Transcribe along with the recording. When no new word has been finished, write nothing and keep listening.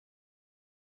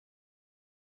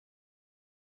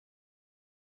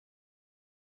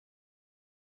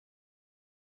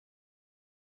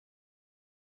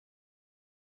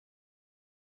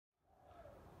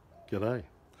G'day.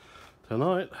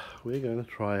 Tonight we're going to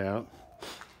try out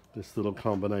this little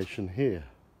combination here.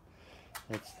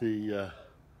 That's the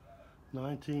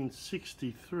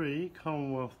 1963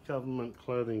 Commonwealth Government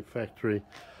Clothing Factory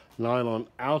nylon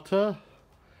outer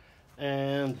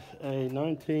and a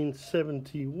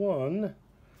 1971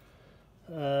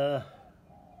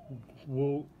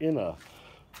 wool inner,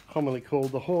 commonly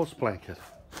called the horse blanket.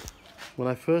 When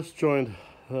I first joined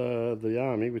the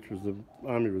Army, which was the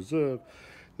Army Reserve,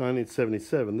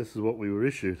 1977, this is what we were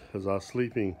issued as our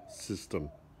sleeping system.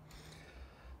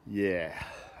 Yeah,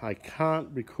 I can't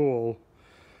recall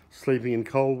sleeping in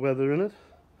cold weather in it,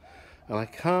 and I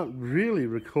can't really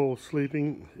recall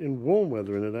sleeping in warm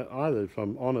weather in it either, if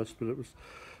I'm honest, but it was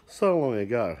so long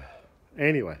ago.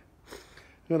 Anyway,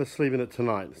 I'm going to sleep in it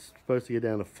tonight. It's supposed to get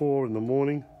down to 4 in the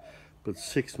morning, but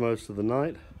 6 most of the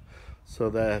night.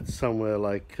 So that's somewhere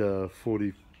like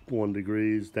 41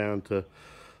 degrees down to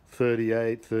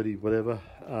 38, 30, whatever,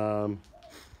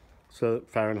 so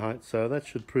Fahrenheit. So that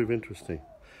should prove interesting.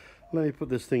 Let me put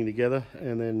this thing together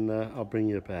and then I'll bring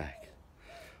you back.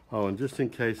 Oh, and just in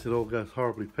case it all goes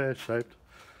horribly pear-shaped,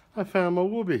 I found my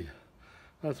woobie.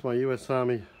 That's my US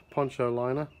Army Poncho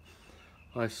Liner.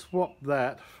 I swapped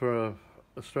that for a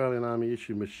Australian Army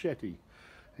issue machete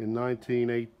in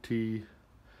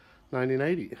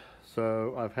 1980.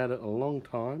 So I've had it a long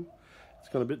time. It's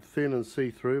got a bit thin and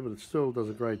see-through, but it still does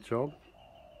a great job.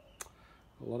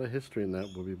 A lot of history in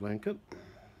that woobie blanket,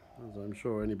 as I'm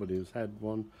sure anybody who's had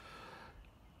one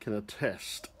can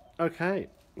attest. Okay,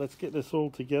 let's get this all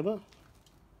together.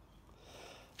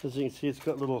 As you can see, it's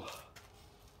got little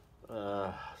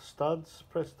studs,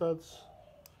 press studs,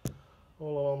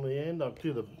 all along the end. I'll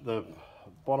do the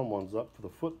bottom ones up for the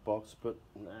foot box, but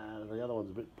the other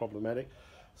one's a bit problematic.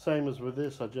 Same as with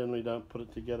this, I generally don't put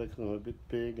it together because I'm a bit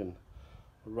big and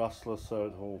rustler, so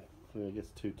it all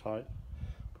gets too tight.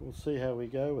 But we'll see how we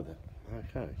go with it.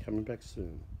 Okay, coming back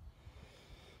soon.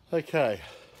 Okay, a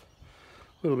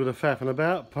little bit of faffing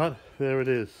about, but there it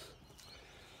is,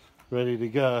 ready to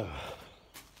go.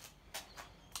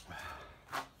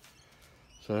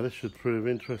 So this should prove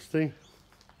interesting.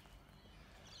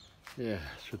 Yeah,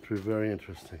 should prove very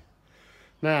interesting.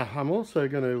 Now, I'm also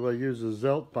going to use a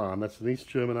Zeltbahn. That's an East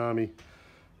German Army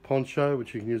poncho,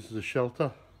 which you can use as a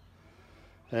shelter.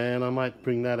 And I might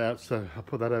bring that out, so I'll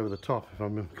put that over the top if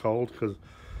I'm cold, because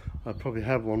I probably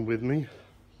have one with me.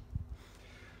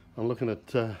 I'm looking at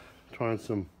trying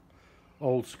some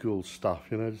old school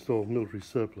stuff, you know, just all military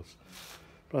surplus.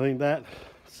 But I think that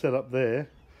set up there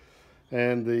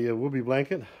and the woobie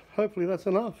blanket, hopefully that's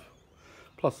enough.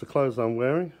 Plus the clothes I'm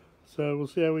wearing, so we'll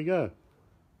see how we go.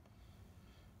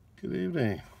 Good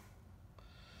evening.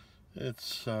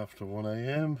 It's after 1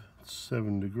 AM, it's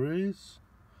 7 degrees,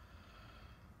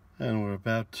 and we're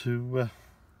about to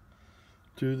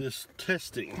do this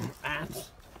testing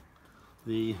at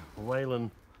the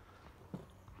Wayland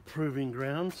Proving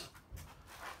Grounds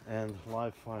and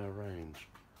live fire range.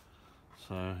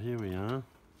 So here we are,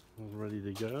 all ready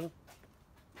to go.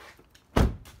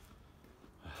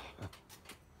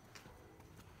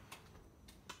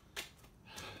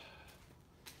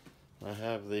 I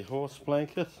have the horse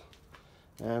blanket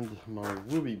and my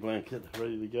woobie blanket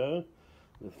ready to go.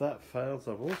 If that fails,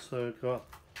 I've also got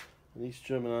an East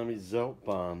German Army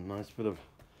Zeltbahn, nice bit of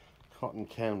cotton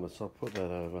canvas. I'll put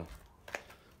that over.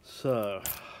 So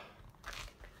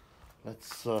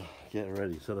let's get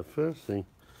ready. So the first thing,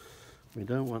 we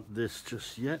don't want this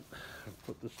just yet. I'll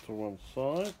put this to one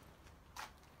side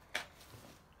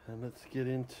and let's get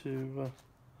into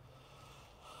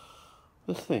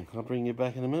this thing. I'll bring you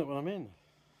back in a minute when I'm in.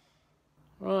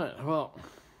 Right, well,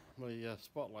 the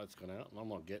spotlight's gone out and I'm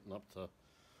not getting up to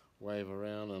wave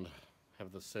around and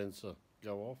have the sensor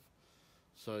go off.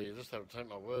 So you just have to take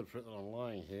my word for it that I'm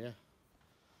lying here.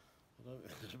 I don't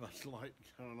think there's much light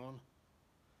going on.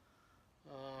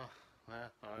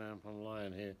 I'm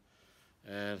lying here.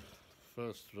 And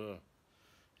first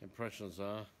impressions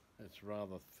are it's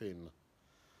rather thin.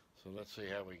 So let's see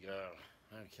how we go.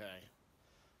 Okay.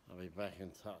 I'll be back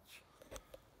in touch.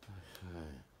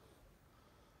 Okay,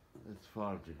 it's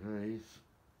 5 degrees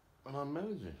and I'm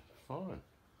managing fine.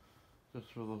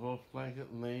 Just with the horse blanket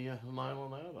and the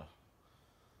nylon outer.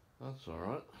 That's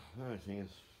alright. The only thing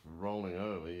is rolling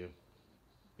over, you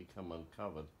become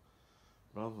uncovered.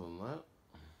 Rather than that,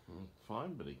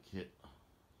 fine bit of kit.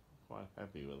 Quite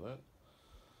happy with that.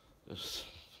 Just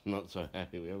not so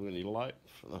happy we have any light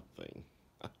for that thing.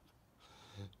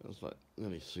 It's like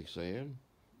nearly 6 AM.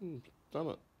 Done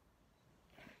it.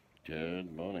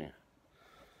 Good morning.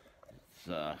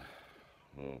 It's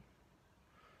well,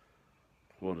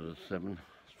 7:15.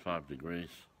 It's 5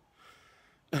 degrees.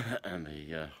 and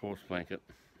the horse blanket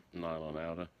nylon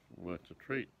outer worked a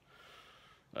treat.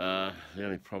 The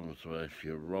only problems were if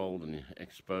you rolled and you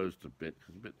exposed a bit,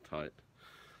 because it's a bit tight,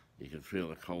 you could feel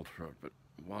the cold through it, but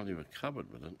while you were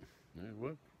covered with it, it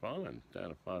worked fine, down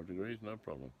to 5 degrees, no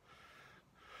problem.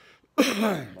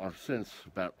 I've since,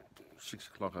 about 6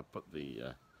 o'clock, I put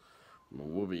the my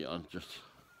woobie on, just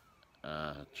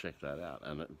check that out,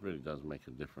 and it really does make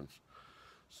a difference.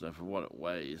 So for what it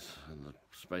weighs and the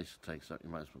space it takes up, you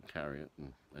might as well carry it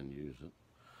and use it,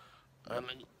 and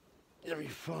then you'll be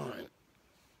fine.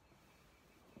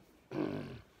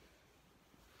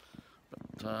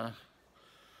 But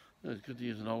it's good to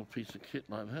use an old piece of kit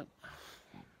like that.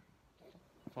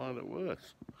 Find it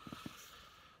works.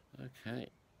 Okay.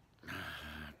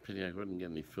 Pity I couldn't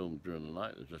get any film during the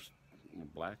night. It was just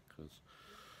black because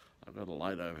I've got a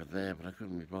light over there, but I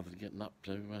couldn't be bothered getting up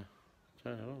to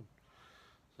turn it on.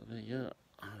 So there you go.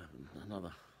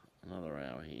 Another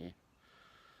hour here,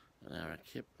 an hour of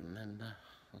kip, and then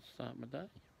I'll start my day.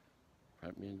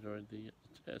 Hope you enjoyed the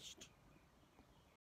test.